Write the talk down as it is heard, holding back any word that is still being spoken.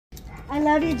I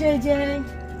love you,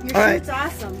 JJ. Your suit's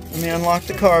awesome. Let me unlock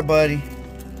the car, buddy.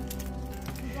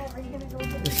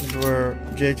 This is where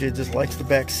JJ just likes the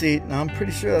back seat, and I'm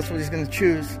pretty sure that's what he's going to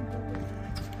choose.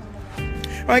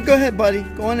 All right, go ahead, buddy.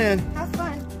 Go on in. Have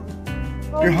fun.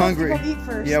 Well, You're hungry. Go eat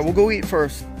first. Yeah, we'll go eat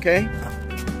first, okay?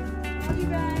 Love you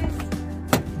guys.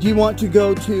 Do you want to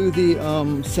go to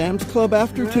the Sam's Club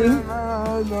after, too?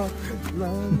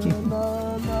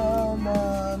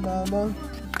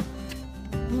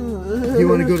 You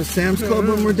want to go to Sam's Club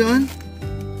when we're done?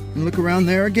 And look around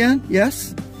there again?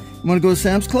 Yes? You want to go to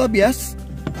Sam's Club? Yes?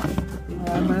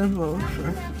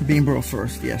 Beanboro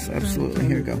first. Yes, absolutely.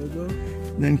 Here you go.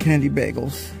 Then Candy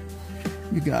Bagels.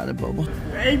 You got it, Bubba.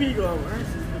 Baby goer.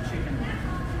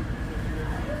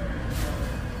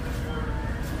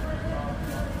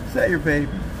 Is that your baby?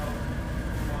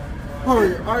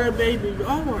 Oh, are a baby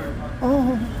goer.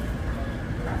 Oh.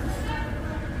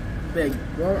 Big,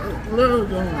 little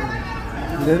goer.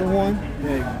 Little one?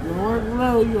 Big,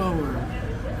 little goer.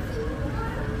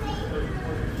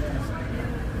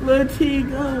 Little teen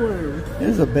goer.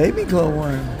 There's a baby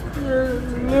glowworm.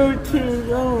 Little teen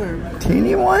goer.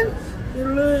 Teeny one?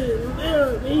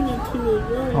 Little baby teen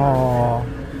goer. Oh.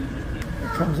 Here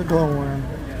comes a glowworm.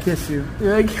 Kiss you.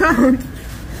 Here it comes.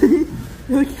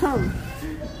 Here it comes.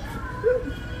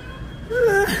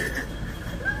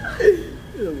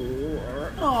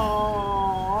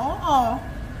 Oh,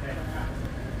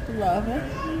 love it.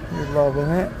 You're loving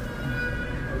it.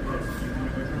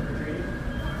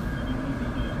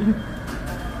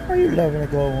 Are you loving a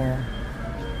glowworm?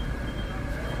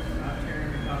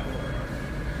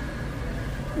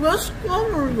 Where's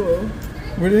glowworm go?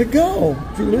 Where did it go?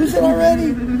 Did you lose it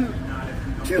already?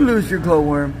 Did you lose your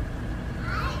glowworm?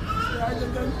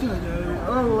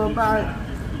 Oh, about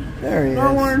There he is.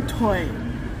 glowworm toy.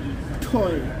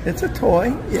 It's a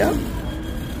toy, yep.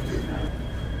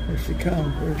 Here she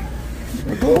comes. Where'd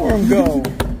the glowworm go?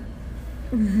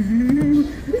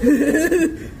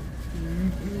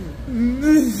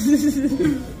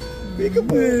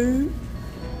 Peekaboo.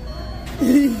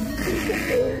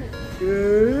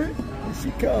 Here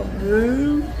she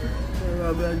comes.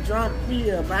 Jump me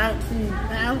a bouncy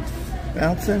bounce.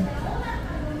 Bouncing.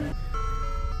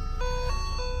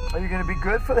 Are you going to be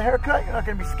good for the haircut? You're not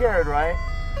going to be scared, right?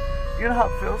 You know how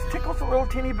it feels. Tickles a little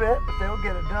teeny bit, but they'll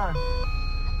get it done.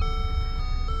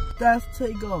 That's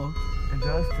tickle. It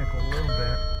does tickle a little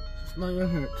bit. It's not gonna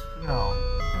hurt. No.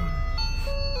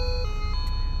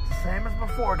 It's the same as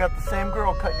before. Got the same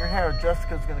girl cutting your hair.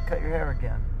 Jessica's going to cut your hair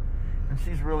again. And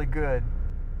she's really good.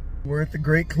 We're at the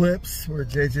Great Clips where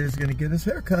JJ is going to get his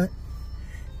hair cut.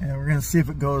 And we're going to see if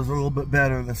it goes a little bit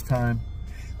better this time.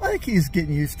 I think he's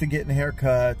getting used to getting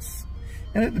haircuts.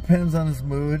 And it depends on his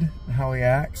mood and how he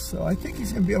acts. So I think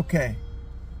he's going to be okay.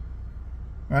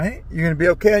 Right? You're going to be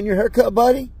okay on your haircut,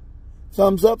 buddy?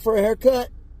 Thumbs up for a haircut?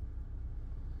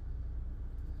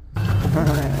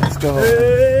 Alright, let's go.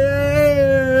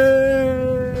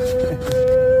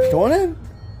 Going in.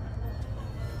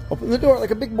 Open the door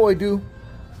like a big boy do.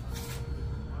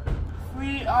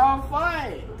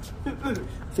 305.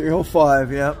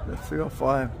 305, yep, that's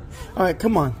 305. Alright,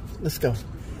 come on, let's go.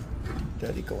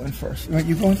 Daddy, go in first. All right,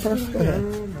 you going first? Go ahead.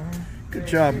 Good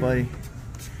job, buddy.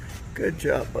 Good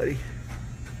job, buddy.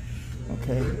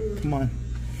 Okay, come on.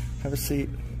 Have a seat.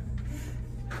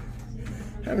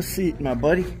 Have a seat, my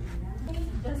buddy.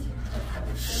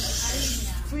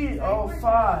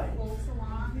 305.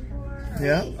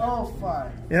 Yeah.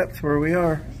 305. Yep, that's where we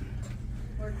are.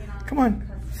 Come on,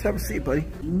 let's have a seat, buddy.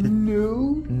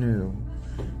 No. No.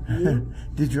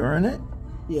 Did you earn it?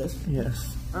 Yes.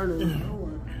 Yes. Earn it.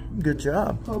 Good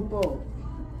job. Popo.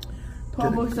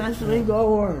 Popo sensory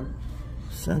glowworm.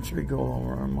 Sensory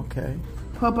glowworm, okay.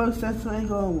 Popo sensory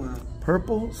glowworm.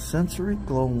 Purple sensory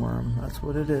glowworm. That's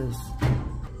what it is.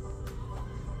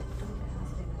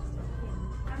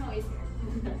 I'm always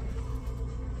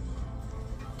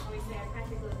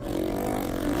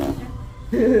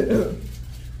here.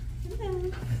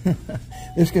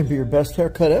 This is going to be your best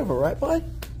haircut ever, right, bud?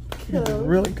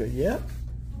 Really good, yeah.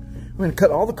 We're going to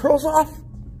cut all the curls off?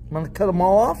 I'm going to cut them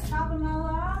all off? Chop them all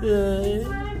off?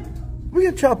 Yeah. We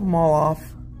can chop them all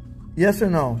off. Yes or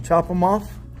no? Chop them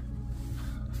off?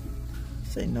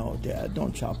 Say no, Dad.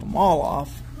 Don't chop them all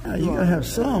off. You got to have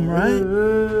some, right?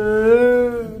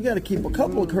 You got to keep a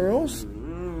couple of curls.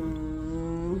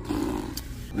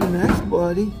 You're next,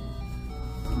 buddy.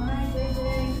 Alright,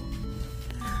 JJ.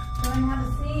 Go and have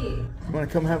a seat. You want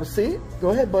to come have a seat? Go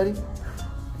ahead, buddy.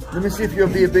 Let me see if you'll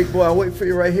be a big boy. I'll wait for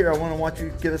you right here. I want to watch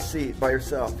you get a seat by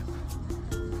yourself.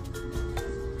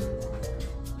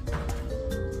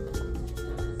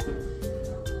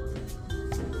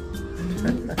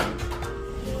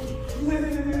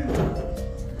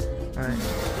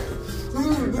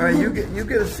 All right, you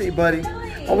get a seat, buddy.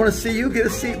 I want to see you get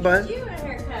a seat, bud. You a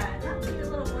haircut, not you,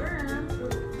 little worm.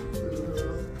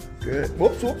 Good.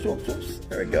 Whoops, whoops, whoops, whoops.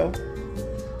 There we go.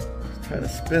 Try to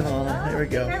spin on him. There we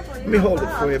go. Let me hold it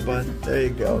for you, bud. There you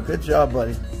go. Good job,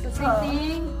 buddy. The same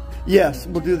thing? Yes,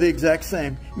 we'll do the exact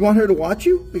same. You want her to watch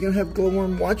you? We're going to have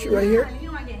Glowworm watch you right here? You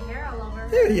don't want to get hair all over.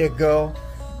 There you go.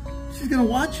 She's going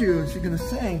to watch you and she's going to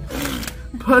sing.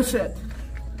 Push it.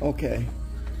 Okay.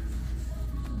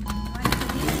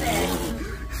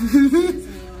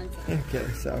 Okay,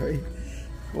 sorry.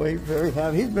 Wait, very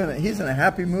happy. He's in a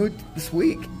happy mood this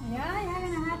week. Yeah, you're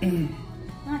having a happy. You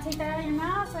want to take that out of your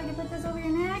mouth so I can put this over your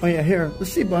neck? Oh yeah, here.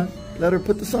 Let's see, bud. Let her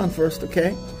put this on first,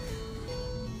 okay?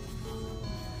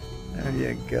 There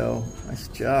you go. Nice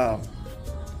job.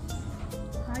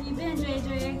 How you been,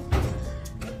 JJ?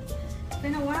 It's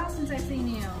been a while since I've seen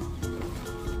you.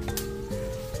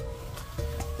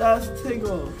 That's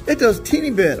tickle. It does a teeny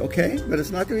bit, okay? But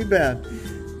it's not going to be bad.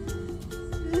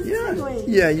 Yeah,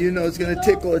 yeah, you know it's going to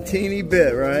tickle a teeny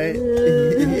bit, right?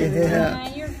 Yeah.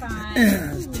 You're fine.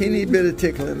 It's a teeny bit of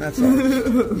tickling, that's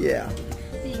all. Yeah.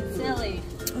 Being silly.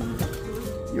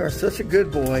 You are such a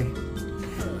good boy.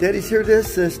 Daddy's here to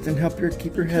assist and help you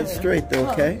keep your head straight, though,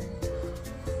 okay?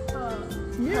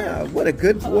 Yeah, what a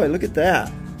good boy. Look at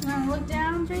that. You want to look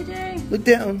down, JJ? Look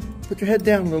down. Put your head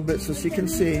down a little bit so she can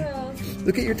see.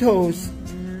 Look at your toes.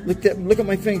 Look at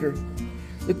my finger.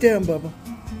 Look down, Bubba.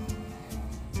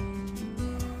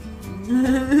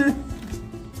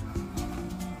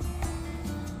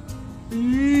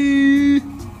 You're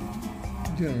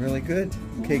doing really good.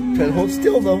 Okay, try to hold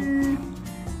still though.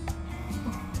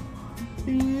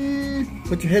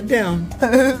 Put your head down.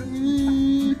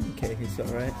 Okay, he's all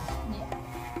right.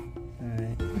 All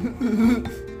right.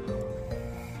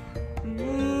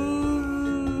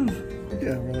 You're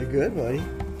doing really good, buddy.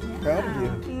 Proud of you.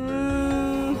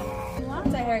 He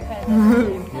wants a haircut.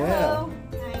 Yeah.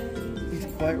 He's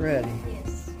quite ready.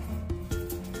 Yes.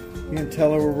 You gonna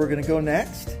tell her where we're gonna go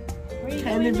next? Where are you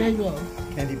Candy going bagel.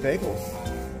 Candy bagels.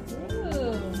 next?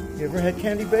 Ooh, You ever had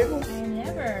candy bagels? I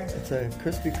never. It's a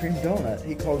Krispy Kreme donut.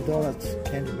 He called donuts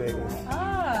candy bagels.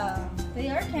 Ah, they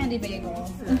are candy bagels.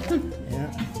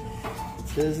 Yeah.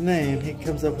 It's his name. He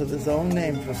comes up with his own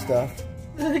name for stuff.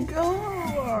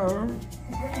 Glowworm.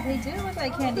 They do look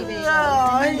like candy bagels.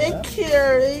 Yeah, and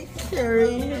carry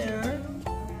here.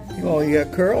 Oh, you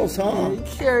got curls, huh?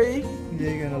 Carry. Yeah,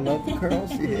 you're gonna love the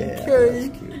curls? Yeah, that's Carry.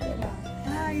 cute.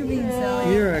 Ah, you're being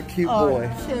silly. You're a cute boy.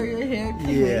 Carry your hair.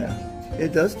 Yeah.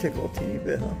 It does tickle a teeny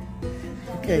bit, huh?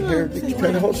 Okay, here,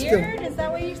 try to hold still. Beard? Is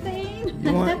that what you're saying?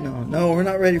 You want? No, we're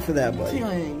not ready for that, buddy.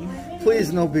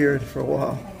 Please, no beard for a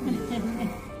while.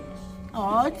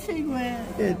 Oh, tickle.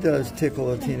 It does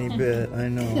tickle a teeny bit, I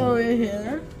know. Carry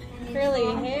here. Curly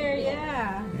hair,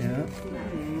 yeah. Yeah.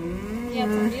 You have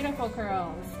some beautiful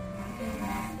curls.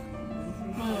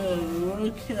 Oh,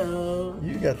 okay.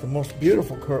 You got the most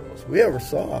beautiful curls we ever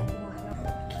saw.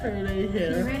 Curly You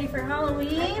hair. ready for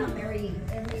Halloween?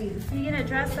 You gonna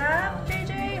dress up,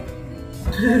 JJ?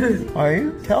 Are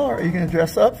you? Tell her, are you going to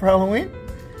dress up for Halloween?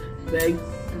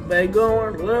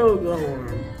 Bagel, little Glowworm.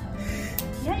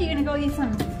 Yeah, you gonna go eat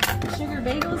some sugar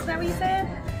bagels, is that what you said?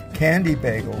 Candy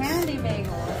bagels. Candy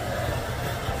bagels.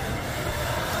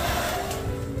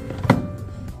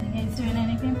 You guys doing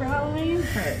anything for Halloween?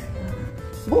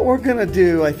 What we're going to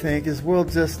do, I think, is we'll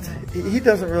just... He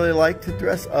doesn't really like to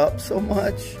dress up so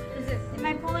much. Am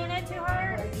I pulling it too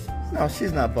hard? No,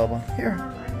 she's not, Bubba. Here.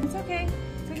 It's okay.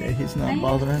 It's okay. Okay, he's not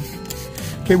bothering.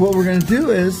 Okay, what we're going to do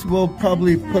is we'll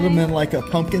probably put him in like a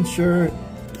pumpkin shirt.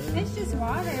 It's just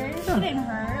water. It shouldn't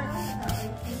hurt.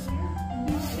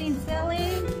 You just being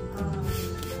silly.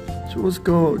 So let's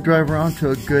go drive around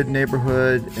to a good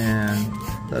neighborhood and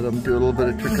let him do a little bit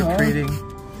of trick-or-treating.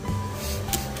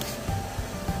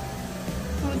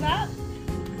 What was that?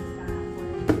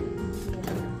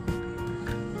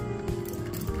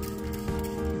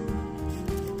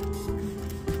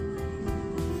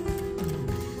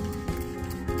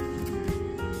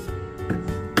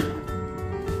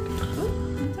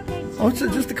 Oh, it's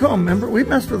just a comb, remember? We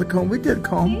messed with the comb. We did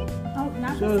comb. See? Oh,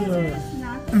 not the scissors.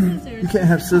 Not the scissors. You can't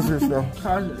have scissors, though.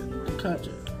 Touch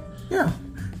it. Yeah,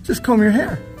 just comb your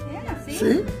hair. Yeah, see?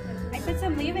 See? I put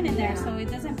some leave-in in there so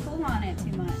it doesn't pull on it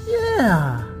too much.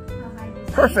 Yeah.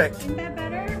 Perfect. Isn't that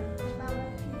better?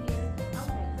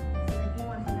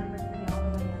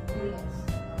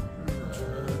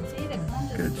 See, the comb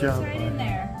just Good fits job, right in bud.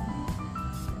 there.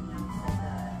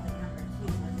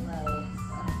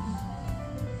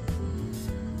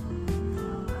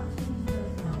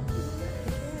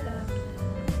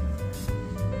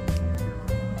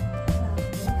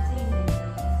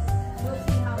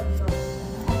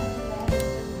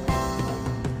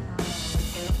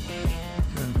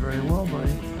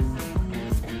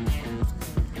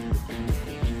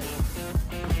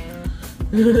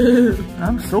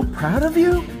 I'm so proud of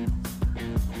you.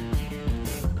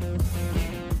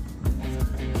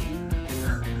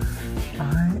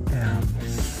 I am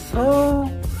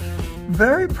so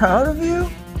very proud of you.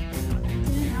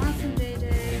 Doing awesome,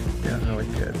 JJ. Yeah, really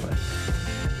good. But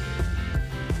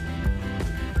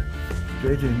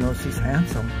JJ knows he's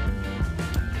handsome.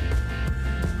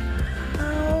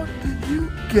 How did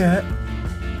you get?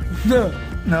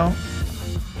 No.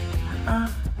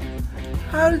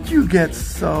 How did you get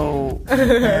so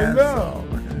handsome?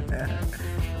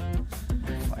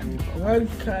 One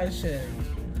question.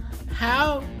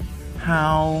 How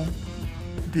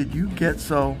did you get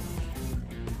so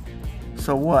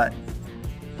what?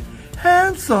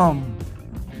 Handsome.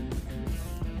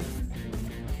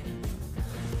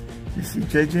 You see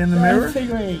JJ in the mirror?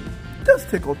 It does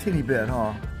tickle a teeny bit,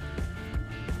 huh?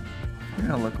 You're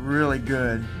gonna look really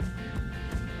good.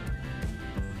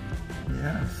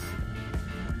 Yes.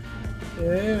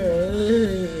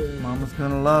 Mama's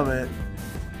gonna love it.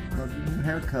 Love your new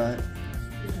haircut.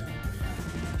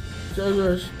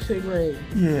 JJ's tickling.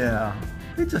 Yeah.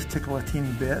 They just tickle a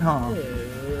teeny bit, huh?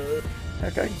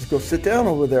 Heck, I can just go sit down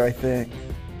over there, I think.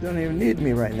 They don't even need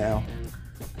me right now.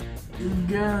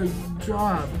 Good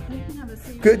job.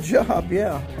 Good job,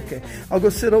 yeah. Okay. I'll go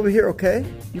sit over here, okay?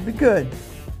 You be good.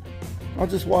 I'll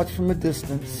just watch from a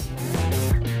distance.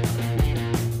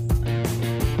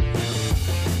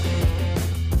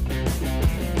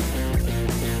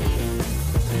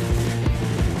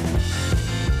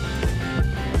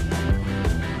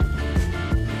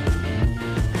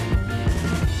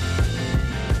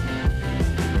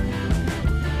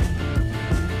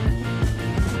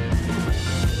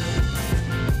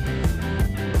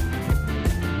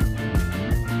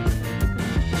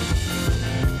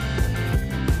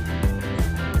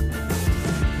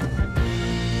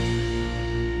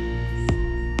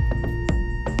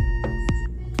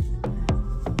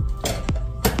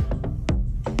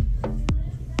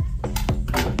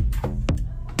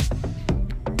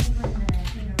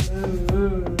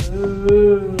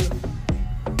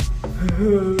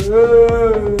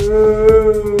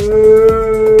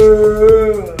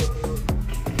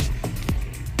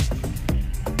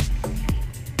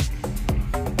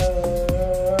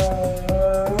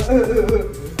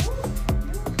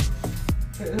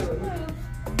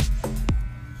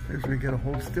 Here's where you get a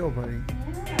hold still, buddy.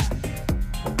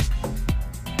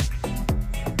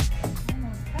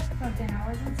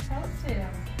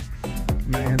 You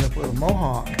may end up with a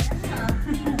mohawk.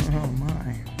 Oh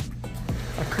my.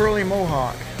 A curly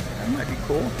mohawk. That might be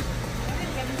cool.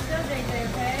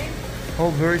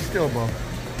 Hold very still, Bo.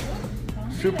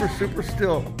 Super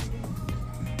still.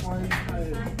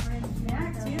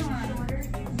 Max, you don't want to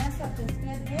mess up this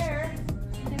good hair.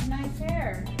 You have nice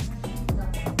hair.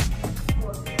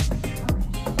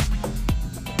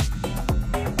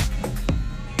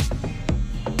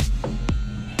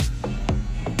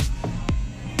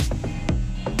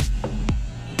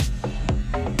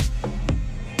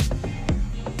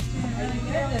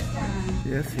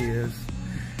 Yes, he is.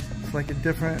 It's like a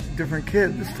different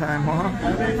kid this time, huh?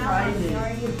 Happy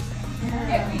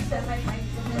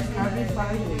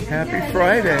Friday. Happy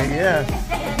Friday, yes.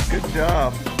 Good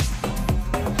job.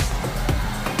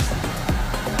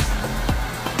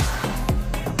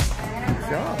 Good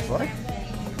job, bud.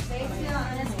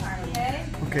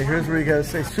 Okay, here's where you gotta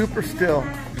say super still.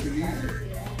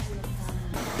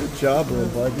 Good job, little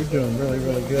bud. You're doing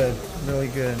really good. Really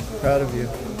good. Proud of you.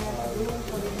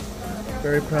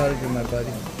 Very proud of you, my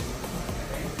buddy.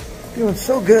 Doing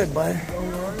so good, bud.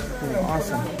 Doing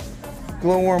awesome.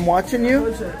 Glowworm watching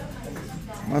you?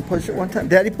 Want to push it one time?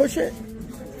 Daddy, push it.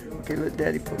 Okay, let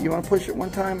Daddy put. You want to push it one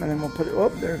time, and then we'll put it. Oh,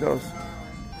 there it goes.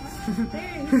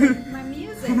 My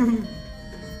music.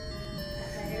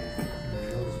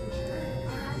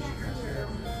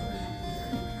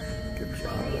 Good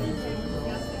job.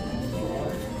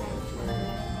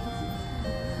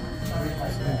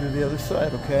 Let's do the other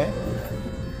side, okay?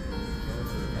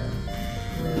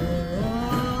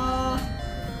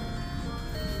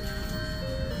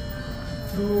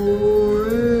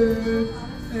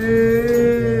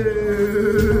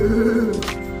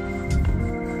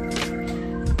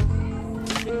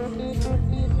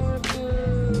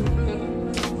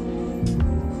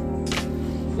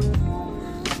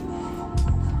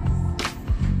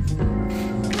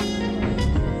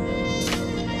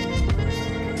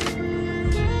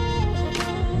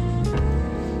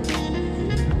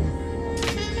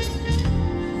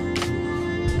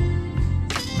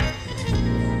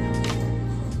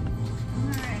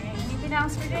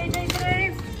 Else for JJ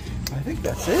today? I think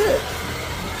that's it.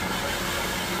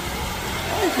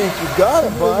 I think you got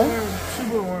it, bud.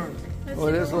 Super warm. Oh,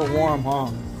 it is a little warm,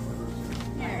 huh?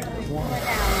 Here, Warm. pull it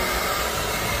down.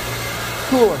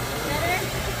 Cooler. Better?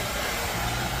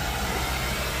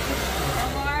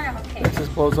 Okay. That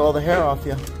just blows all the hair off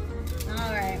you.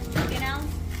 Alright. You know?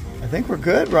 I think we're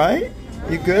good, right?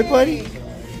 You good, buddy?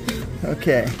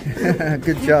 Okay.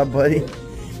 Good job, buddy.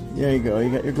 There you go. You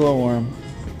got your glowworm.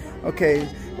 Okay.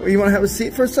 Well, you want to have a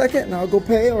seat for a second and I'll go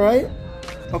pay, all right?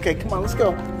 Okay, come on, let's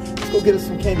go. Let's go get us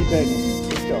some candy bagels.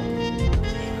 Let's go.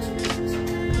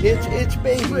 Itch,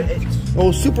 baby. Super itch.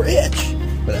 Oh, super itch.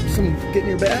 But have some get in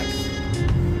your back.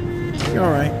 You're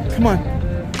all right. Come on.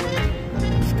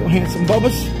 Let's go hand some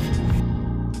bubbas.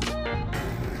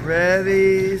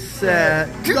 Ready, set,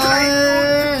 go!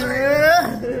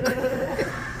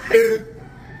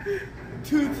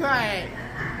 Too tight.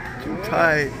 Too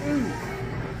tight.